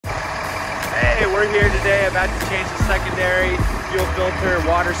Okay, we're here today about to change the secondary fuel filter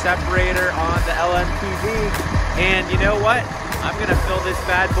water separator on the LMTV. And you know what? I'm gonna fill this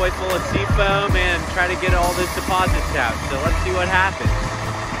bad boy full of seafoam and try to get all those deposits out. So let's see what happens.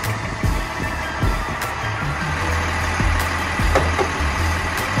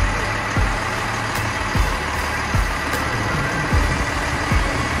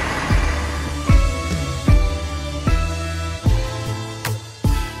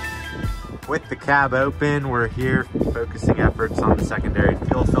 With the cab open, we're here focusing efforts on the secondary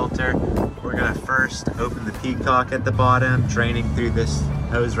fuel filter. We're gonna first open the Peacock at the bottom, draining through this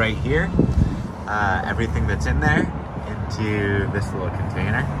hose right here, everything that's in there into this little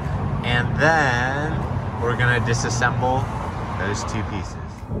container. And then we're gonna disassemble those two pieces.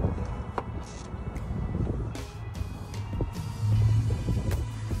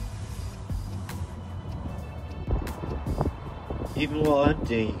 Even while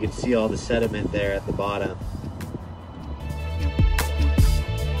emptying, you can see all the sediment there at the bottom.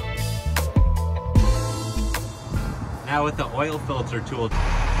 Now with the oil filter tool,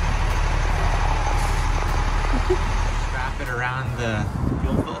 strap it around the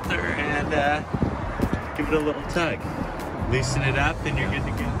fuel filter and give it a little tug. Loosen it up and you're good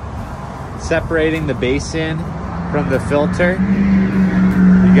to go. Separating the basin from the filter,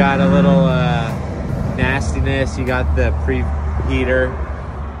 you got a little nastiness, you got the heater,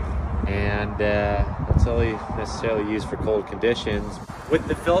 and that's all you necessarily use for cold conditions. With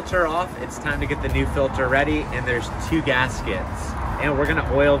the filter off, it's time to get the new filter ready, and there's two gaskets. And we're gonna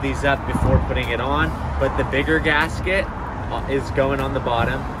oil these up before putting it on, but the bigger gasket is going on the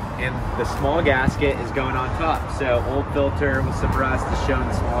bottom, and the small gasket is going on top. So old filter with some rust is showing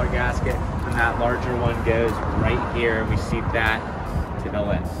the smaller gasket, and that larger one goes right here, and we seat that to the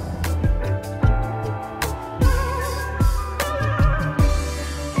lid.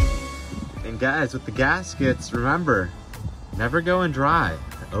 Guys, with the gaskets, remember, never go in dry.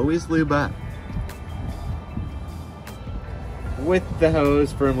 Always lube up. With the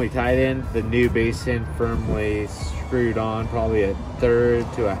hose firmly tied in, the new basin firmly screwed on, probably a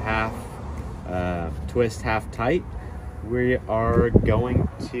third to a half twist, half tight, we are going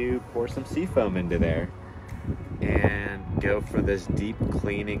to pour some seafoam into there and go for this deep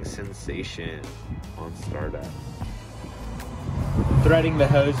cleaning sensation on startup. Threading the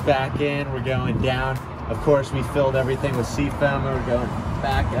hose back in, we're going down. Of course, we filled everything with seafoam, and we're going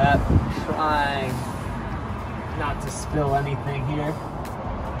back up, trying not to spill anything here.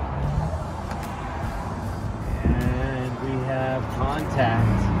 And we have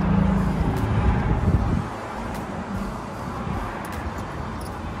contact.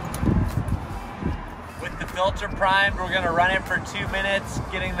 With the filter primed, we're gonna run it for 2 minutes,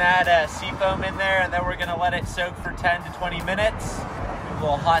 getting that seafoam in there, and then we're gonna let it soak for 10 to 20 minutes. Do a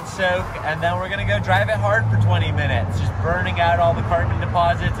little hot soak, and then we're gonna go drive it hard for 20 minutes, just burning out all the carbon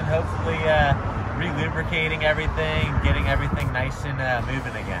deposits and hopefully re-lubricating everything, getting everything nice and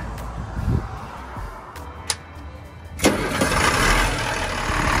moving again.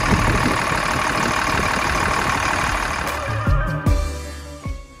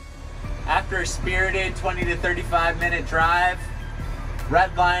 After a spirited 20 to 35 minute drive,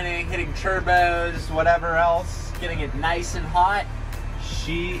 redlining, hitting turbos, whatever else, getting it nice and hot,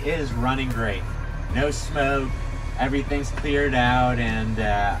 she is running great. No smoke, everything's cleared out, and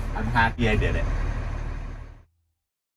I'm happy I did it.